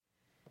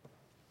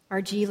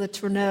R.G.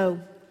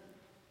 Letourneau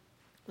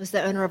was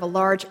the owner of a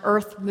large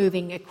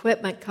earth-moving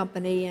equipment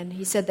company, and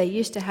he said they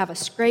used to have a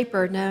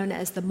scraper known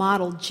as the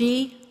Model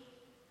G.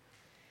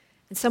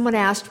 And someone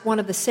asked one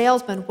of the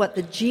salesmen what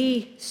the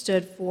G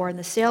stood for, and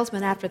the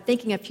salesman, after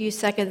thinking a few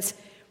seconds,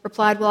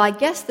 replied, "Well, I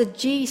guess the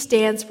G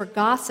stands for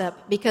gossip,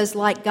 because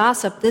like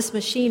gossip, this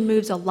machine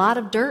moves a lot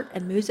of dirt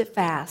and moves it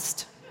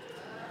fast."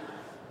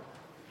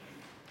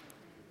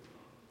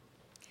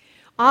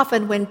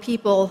 Often when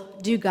people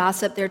do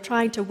gossip, they're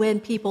trying to win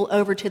people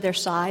over to their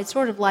side,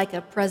 sort of like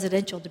a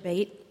presidential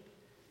debate.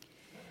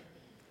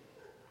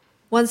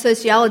 One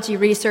sociology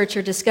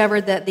researcher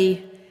discovered that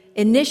the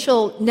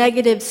initial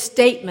negative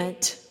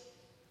statement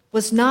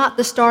was not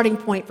the starting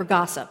point for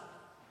gossip.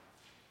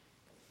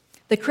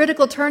 The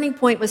critical turning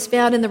point was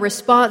found in the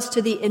response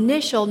to the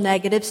initial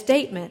negative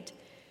statement.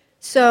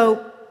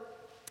 So,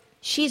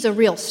 "she's a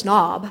real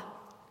snob"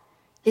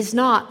 is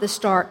not the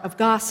start of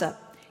gossip.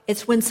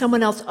 It's when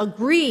someone else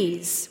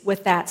agrees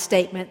with that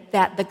statement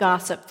that the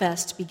gossip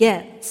fest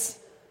begins.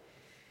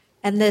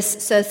 And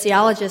this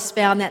sociologist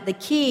found that the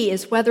key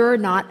is whether or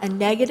not a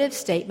negative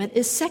statement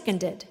is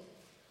seconded.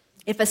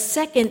 If a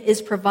second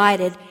is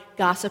provided,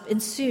 gossip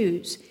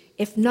ensues.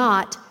 If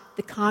not,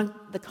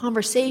 the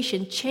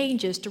conversation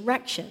changes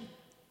direction.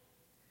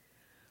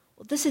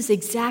 Well, this is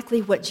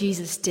exactly what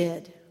Jesus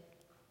did.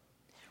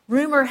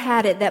 Rumor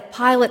had it that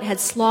Pilate had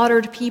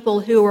slaughtered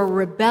people who were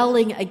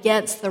rebelling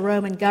against the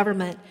Roman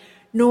government,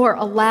 nor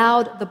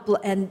allowed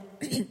and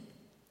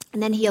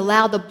then he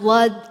allowed the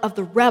blood of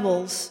the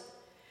rebels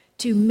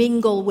to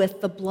mingle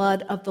with the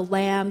blood of the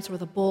lambs or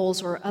the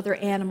bulls or other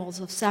animals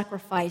of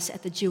sacrifice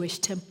at the Jewish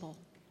temple.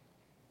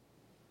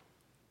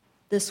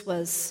 This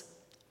was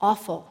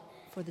awful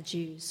for the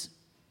Jews.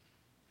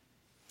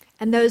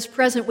 And those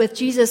present with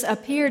Jesus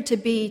appeared to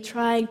be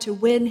trying to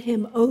win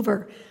him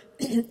over.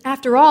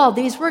 After all,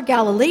 these were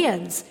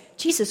Galileans,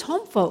 Jesus'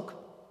 home folk.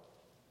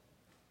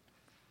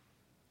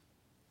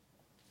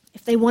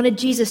 If they wanted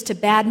Jesus to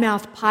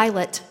badmouth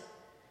Pilate,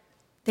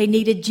 they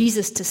needed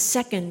Jesus to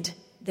second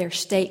their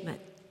statement.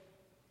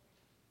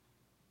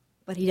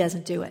 But he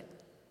doesn't do it.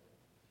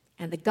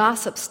 And the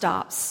gossip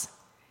stops,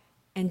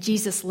 and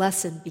Jesus'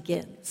 lesson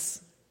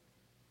begins.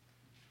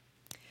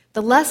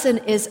 The lesson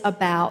is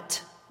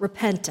about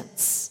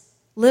repentance,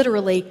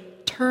 literally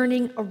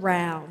turning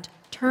around,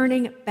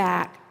 turning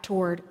back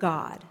toward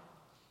God.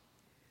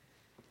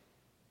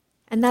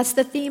 And that's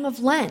the theme of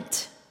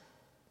Lent.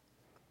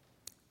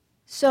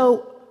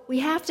 So we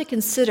have to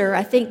consider,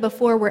 I think,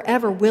 before we're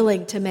ever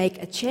willing to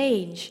make a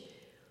change,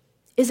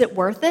 is it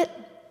worth it?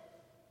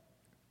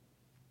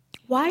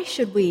 Why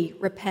should we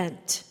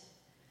repent?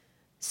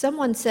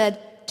 Someone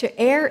said, "To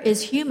err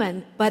is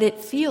human, but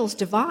it feels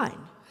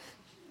divine."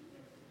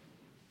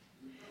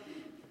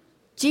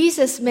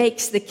 Jesus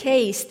makes the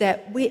case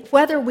that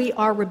whether we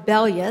are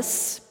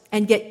rebellious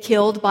and get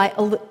killed by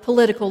a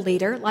political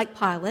leader like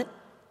Pilate,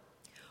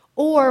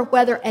 or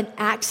whether an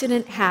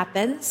accident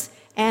happens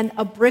and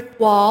a brick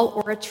wall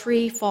or a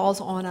tree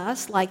falls on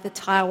us, like the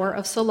Tower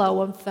of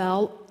Siloam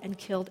fell and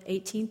killed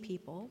 18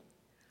 people,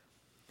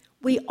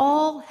 we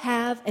all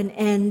have an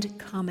end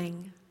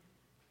coming.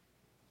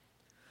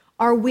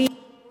 Are we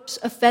worse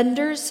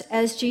offenders,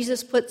 as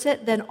Jesus puts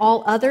it, than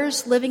all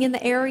others living in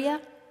the area?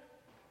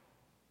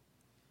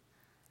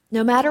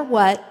 No matter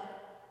what,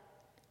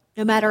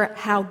 no matter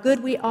how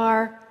good we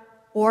are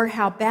or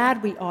how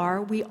bad we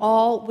are, we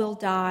all will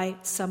die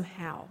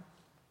somehow.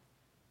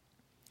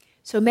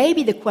 So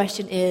maybe the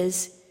question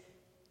is,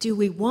 do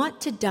we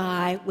want to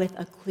die with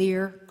a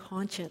clear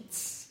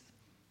conscience?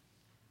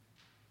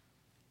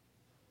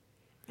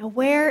 Now,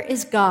 where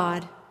is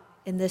God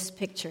in this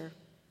picture?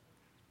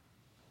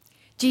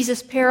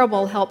 Jesus'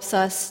 parable helps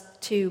us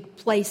to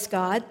place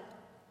God.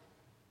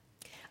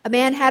 A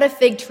man had a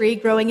fig tree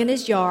growing in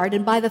his yard,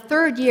 and by the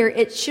third year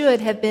it should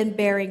have been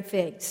bearing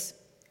figs.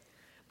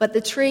 But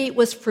the tree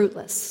was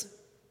fruitless.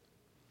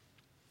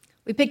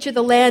 We picture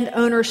the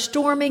landowner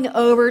storming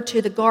over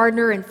to the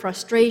gardener in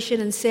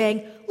frustration and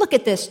saying, "Look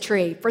at this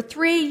tree. For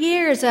 3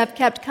 years I've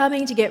kept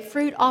coming to get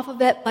fruit off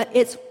of it, but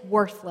it's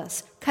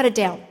worthless. Cut it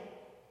down."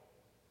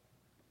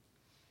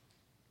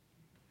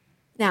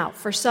 Now,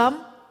 for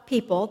some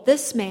people,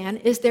 this man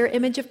is their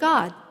image of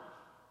God.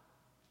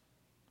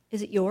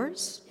 Is it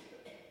yours?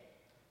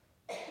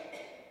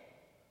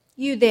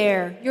 "You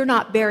there, you're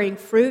not bearing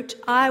fruit.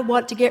 I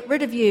want to get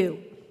rid of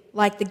you,"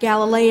 like the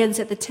Galileans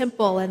at the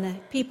temple and the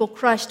people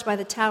crushed by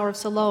the Tower of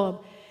Siloam.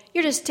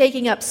 "You're just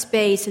taking up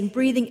space and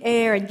breathing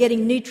air and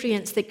getting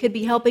nutrients that could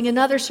be helping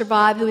another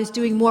survive who is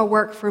doing more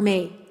work for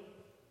me."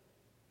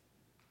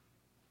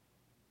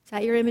 Is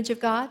that your image of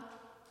God?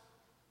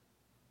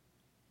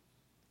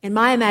 In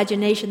my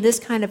imagination, this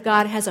kind of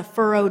God has a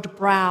furrowed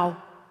brow.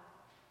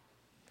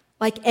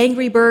 Like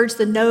Angry Birds,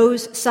 the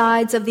nose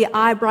sides of the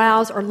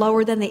eyebrows are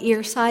lower than the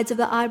ear sides of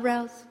the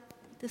eyebrows.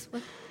 This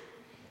one.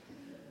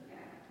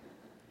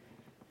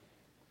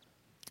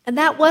 And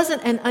that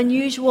wasn't an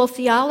unusual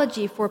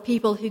theology for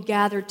people who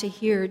gathered to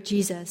hear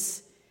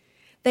Jesus.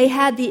 They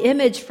had the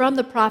image from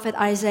the prophet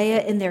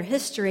Isaiah in their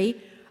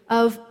history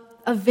of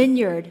a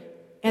vineyard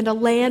and a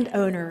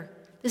landowner.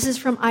 This is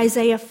from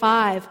Isaiah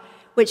 5,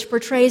 which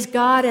portrays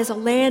God as a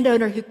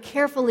landowner who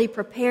carefully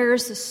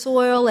prepares the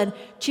soil and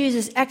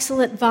chooses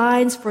excellent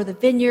vines for the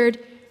vineyard.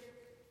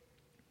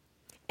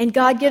 And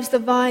God gives the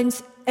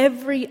vines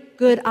every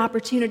good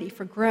opportunity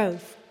for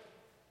growth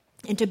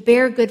and to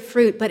bear good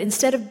fruit, but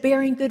instead of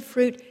bearing good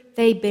fruit,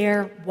 they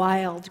bear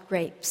wild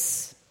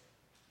grapes.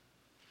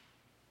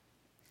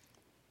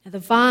 Now, the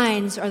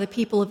vines are the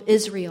people of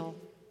Israel.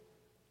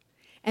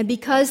 And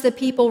because the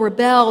people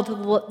rebelled,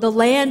 the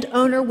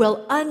landowner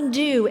will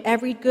undo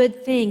every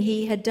good thing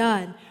he had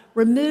done,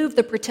 remove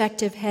the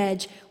protective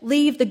hedge,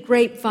 leave the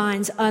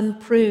grapevines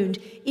unpruned,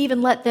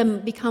 even let them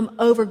become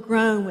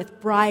overgrown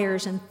with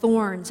briars and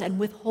thorns, and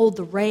withhold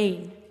the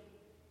rain.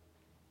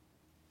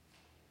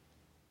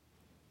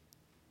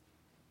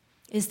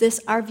 Is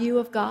this our view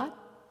of God?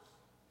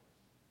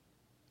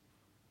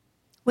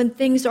 When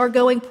things are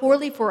going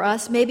poorly for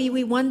us, maybe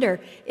we wonder,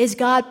 is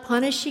God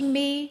punishing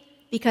me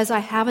because I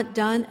haven't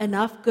done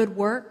enough good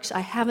works? I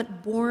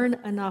haven't borne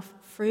enough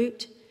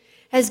fruit?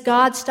 Has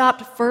God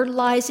stopped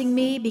fertilizing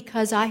me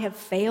because I have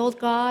failed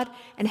God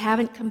and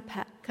haven't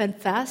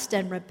confessed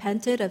and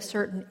repented of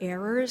certain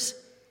errors?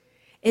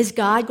 Is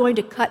God going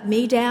to cut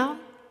me down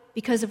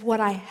because of what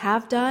I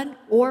have done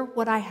or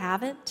what I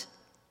haven't?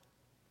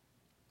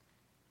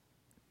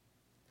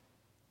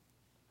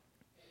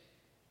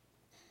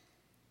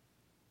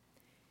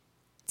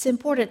 It's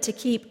important to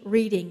keep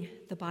reading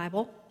the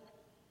Bible.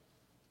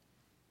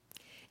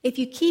 If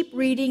you keep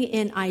reading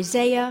in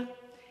Isaiah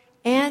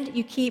and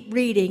you keep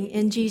reading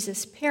in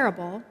Jesus'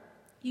 parable,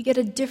 you get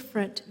a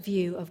different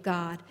view of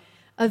God,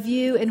 a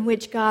view in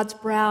which God's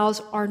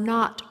brows are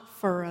not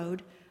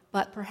furrowed,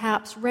 but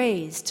perhaps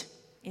raised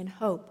in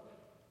hope.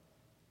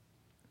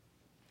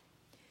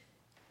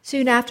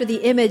 Soon after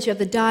the image of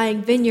the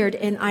dying vineyard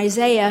in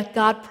Isaiah,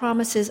 God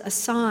promises a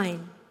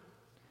sign.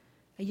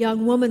 A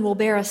young woman will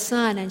bear a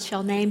son and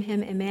shall name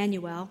him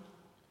Emmanuel.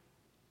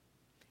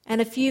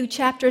 And a few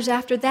chapters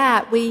after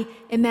that, we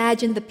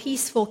imagine the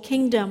peaceful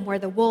kingdom where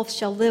the wolf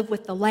shall live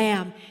with the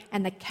lamb,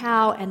 and the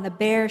cow and the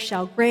bear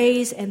shall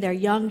graze, and their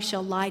young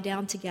shall lie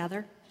down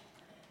together.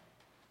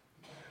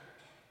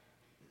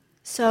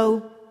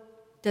 So,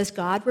 does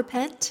God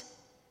repent?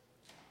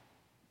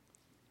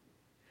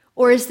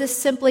 Or is this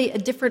simply a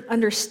different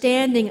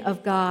understanding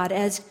of God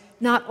as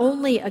not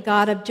only a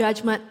God of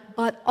judgment,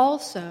 but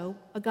also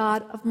a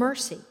God of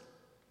mercy?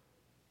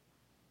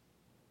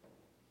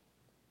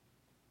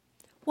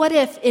 What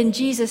if in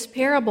Jesus'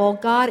 parable,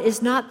 God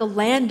is not the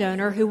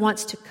landowner who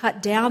wants to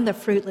cut down the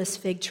fruitless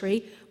fig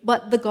tree,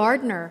 but the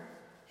gardener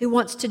who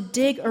wants to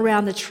dig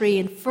around the tree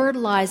and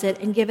fertilize it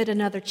and give it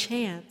another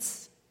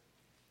chance?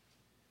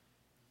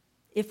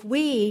 If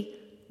we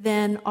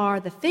then are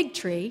the fig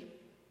tree,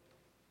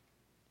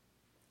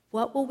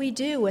 what will we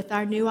do with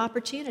our new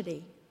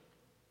opportunity?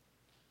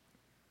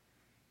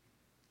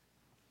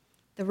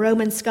 The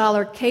Roman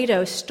scholar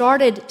Cato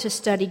started to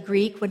study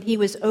Greek when he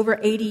was over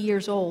 80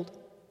 years old.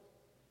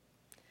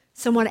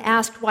 Someone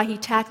asked why he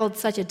tackled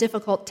such a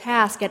difficult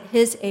task at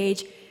his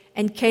age,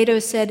 and Cato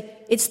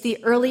said, "It's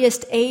the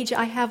earliest age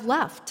I have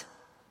left."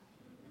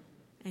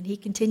 And he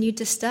continued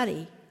to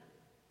study.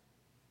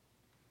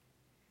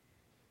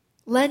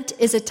 Lent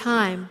is a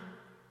time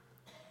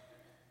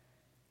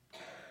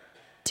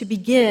to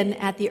begin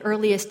at the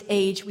earliest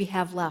age we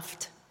have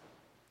left.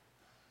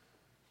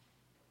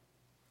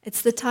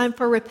 It's the time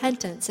for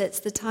repentance. It's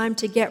the time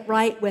to get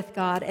right with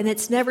God. And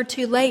it's never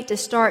too late to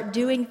start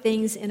doing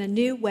things in a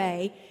new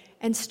way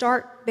and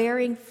start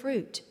bearing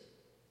fruit.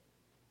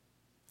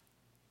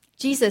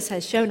 Jesus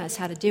has shown us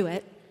how to do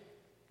it.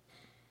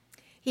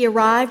 He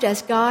arrived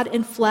as God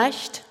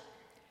enfleshed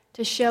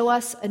to show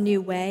us a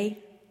new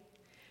way,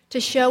 to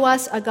show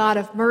us a God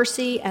of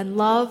mercy and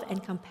love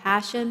and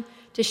compassion,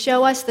 to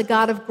show us the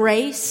God of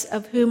grace,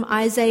 of whom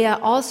Isaiah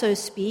also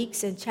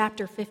speaks in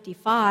chapter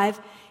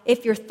 55.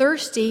 If you're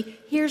thirsty,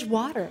 here's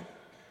water.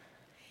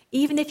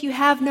 Even if you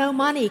have no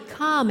money,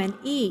 come and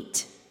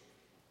eat.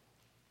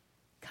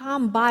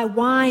 Come buy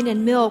wine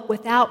and milk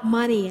without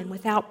money and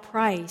without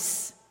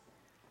price.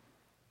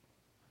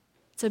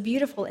 It's a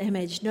beautiful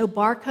image. No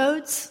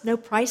barcodes, no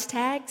price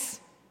tags.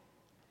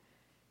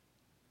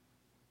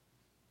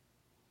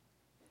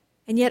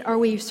 And yet, are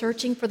we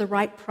searching for the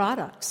right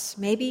products?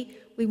 Maybe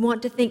we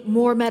want to think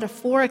more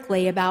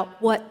metaphorically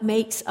about what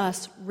makes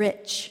us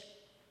rich.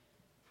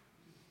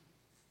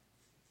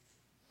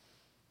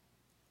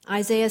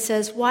 Isaiah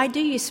says, "Why do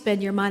you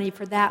spend your money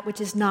for that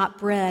which is not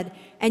bread,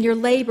 and your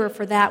labor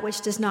for that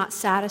which does not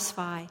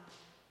satisfy?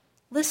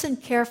 Listen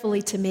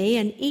carefully to me,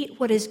 and eat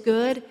what is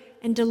good,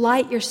 and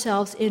delight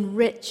yourselves in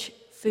rich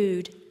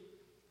food.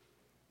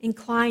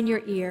 Incline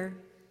your ear,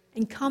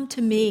 and come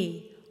to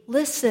me.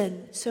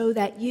 Listen, so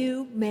that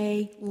you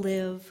may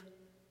live.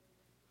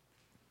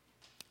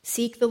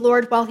 Seek the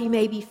Lord while he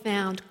may be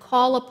found.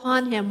 Call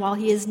upon him while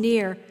he is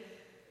near.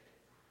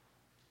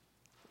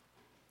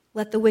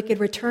 Let the wicked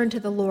return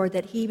to the Lord,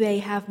 that he may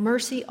have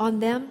mercy on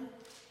them,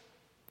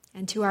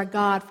 and to our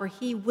God, for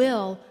he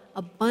will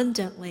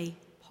abundantly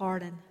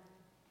pardon."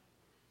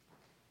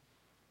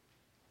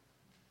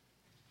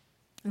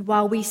 And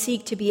while we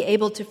seek to be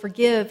able to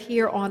forgive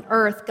here on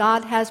earth,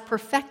 God has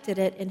perfected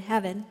it in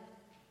heaven.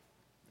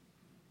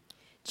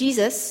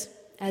 Jesus,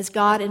 as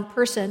God in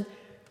person,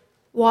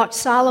 walked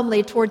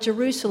solemnly toward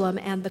Jerusalem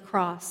and the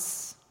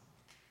cross.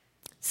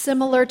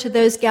 Similar to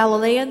those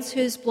Galileans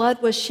whose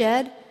blood was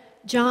shed,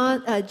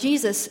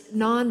 Jesus'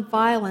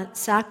 nonviolent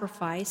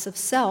sacrifice of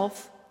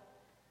self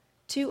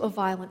to a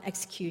violent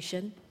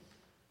execution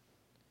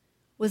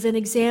was an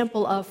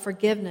example of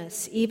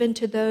forgiveness, even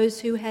to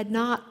those who had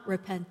not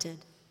repented.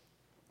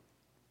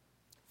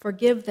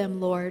 Forgive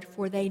them, Lord,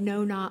 for they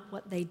know not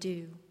what they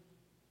do.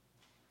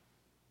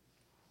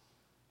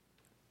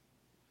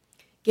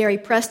 Gary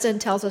Preston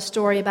tells a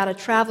story about a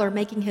traveler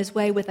making his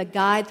way with a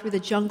guide through the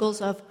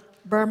jungles of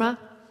Burma.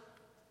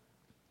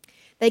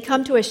 They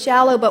come to a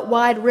shallow but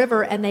wide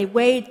river, and they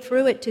wade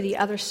through it to the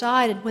other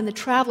side. And when the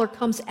traveler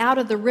comes out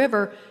of the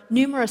river,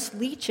 numerous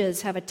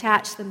leeches have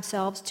attached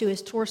themselves to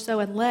his torso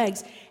and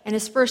legs. And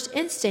his first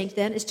instinct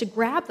then is to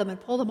grab them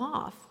and pull them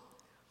off.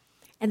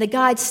 And the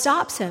guide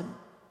stops him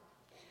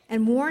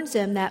and warns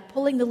him that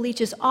pulling the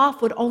leeches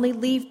off would only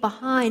leave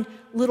behind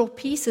little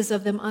pieces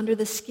of them under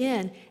the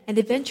skin, and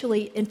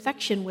eventually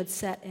infection would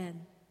set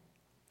in.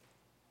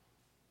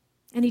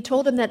 And he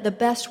told him that the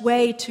best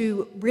way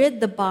to rid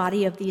the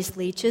body of these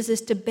leeches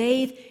is to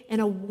bathe in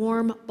a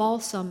warm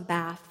balsam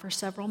bath for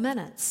several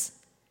minutes.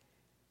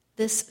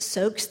 This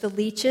soaks the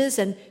leeches,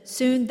 and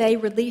soon they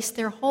release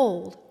their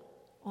hold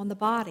on the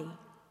body.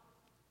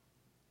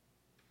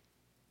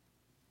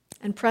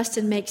 And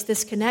Preston makes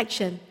this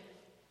connection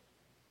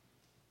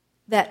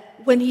that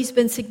when he's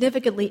been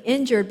significantly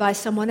injured by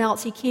someone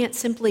else, he can't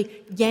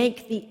simply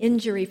yank the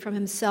injury from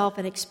himself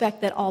and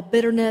expect that all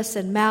bitterness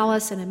and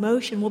malice and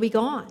emotion will be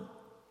gone.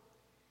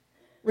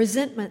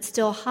 Resentment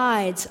still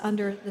hides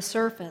under the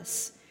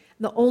surface.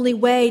 The only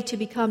way to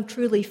become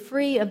truly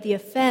free of the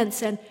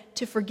offense and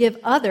to forgive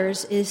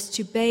others is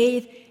to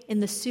bathe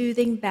in the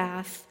soothing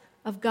bath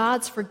of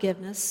God's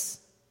forgiveness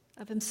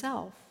of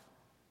himself.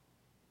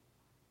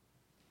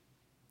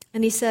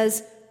 And he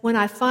says, when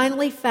I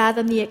finally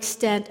fathom the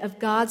extent of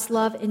God's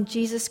love in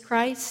Jesus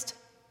Christ,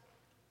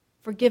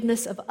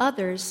 forgiveness of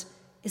others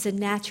is a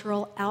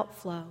natural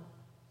outflow.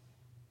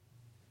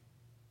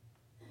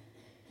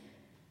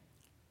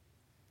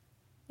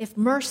 If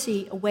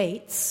mercy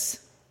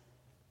awaits,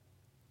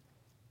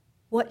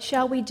 what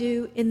shall we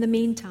do in the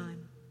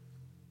meantime?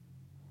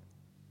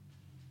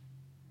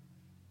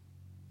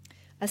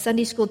 A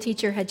Sunday school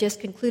teacher had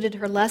just concluded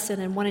her lesson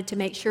and wanted to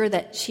make sure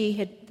that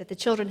the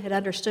children had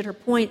understood her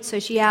point, so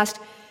she asked,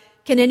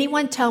 "Can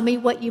anyone tell me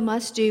what you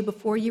must do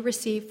before you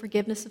receive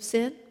forgiveness of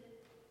sin?"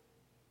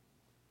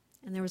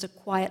 And there was a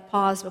quiet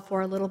pause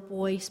before a little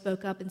boy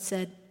spoke up and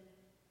said,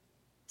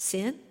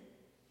 "Sin?"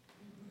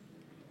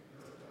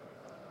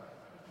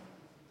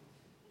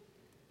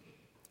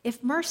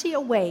 If mercy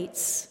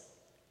awaits,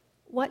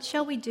 what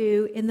shall we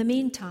do in the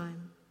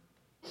meantime?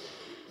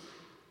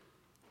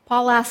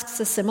 Paul asks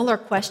a similar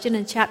question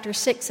in chapter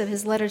 6 of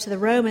his letter to the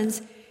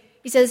Romans.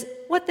 He says,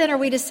 "What then are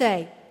we to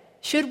say?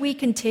 Should we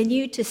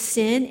continue to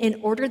sin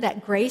in order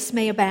that grace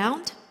may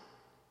abound?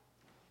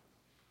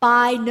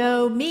 By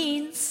no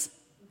means.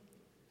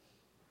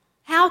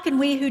 How can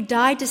we who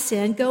died to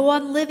sin go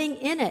on living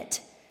in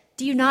it?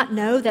 Do you not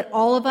know that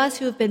all of us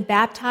who have been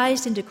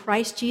baptized into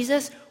Christ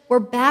Jesus were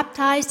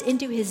baptized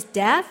into his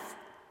death?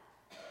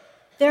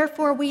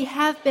 Therefore we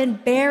have been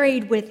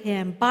buried with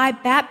him by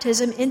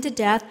baptism into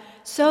death,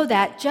 so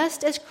that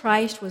just as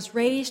Christ was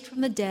raised from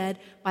the dead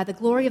by the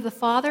glory of the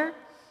Father,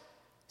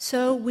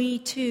 so we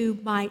too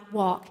might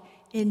walk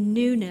in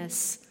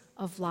newness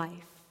of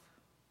life."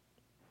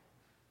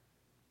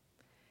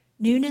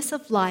 Newness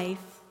of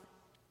life,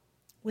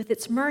 with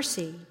its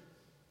mercy,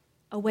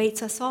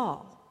 awaits us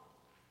all.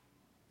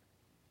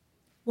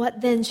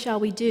 What then shall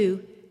we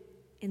do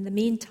in the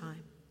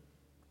meantime?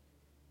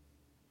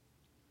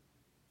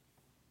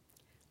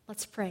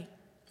 Let's pray.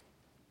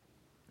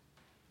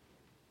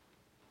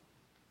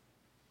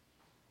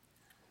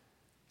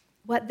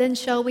 What then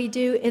shall we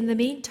do in the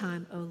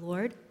meantime, O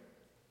Lord?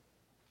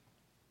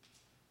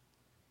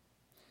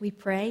 We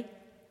pray.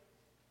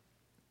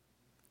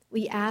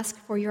 We ask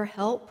for your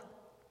help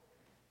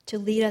to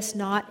lead us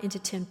not into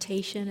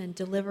temptation and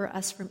deliver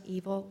us from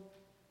evil.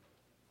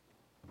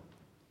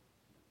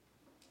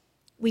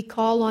 We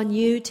call on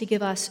you to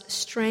give us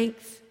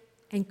strength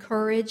and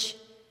courage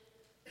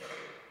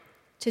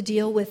to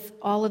deal with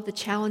all of the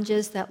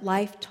challenges that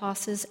life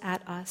tosses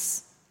at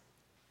us.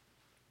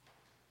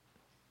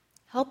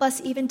 Help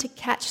us even to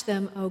catch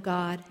them, O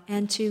God,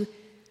 and to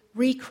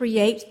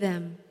recreate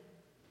them,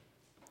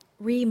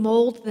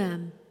 remold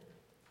them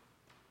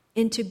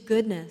into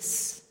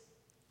goodness,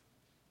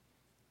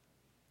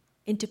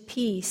 into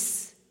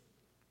peace,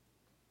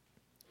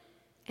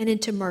 and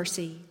into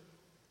mercy.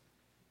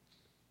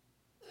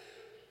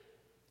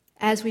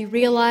 As we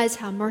realize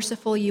how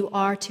merciful you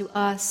are to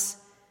us,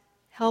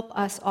 help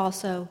us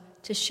also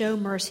to show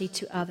mercy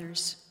to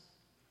others.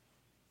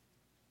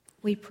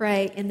 We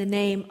pray in the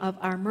name of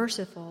our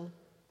merciful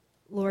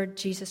Lord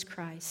Jesus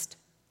Christ.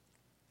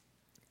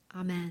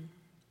 Amen.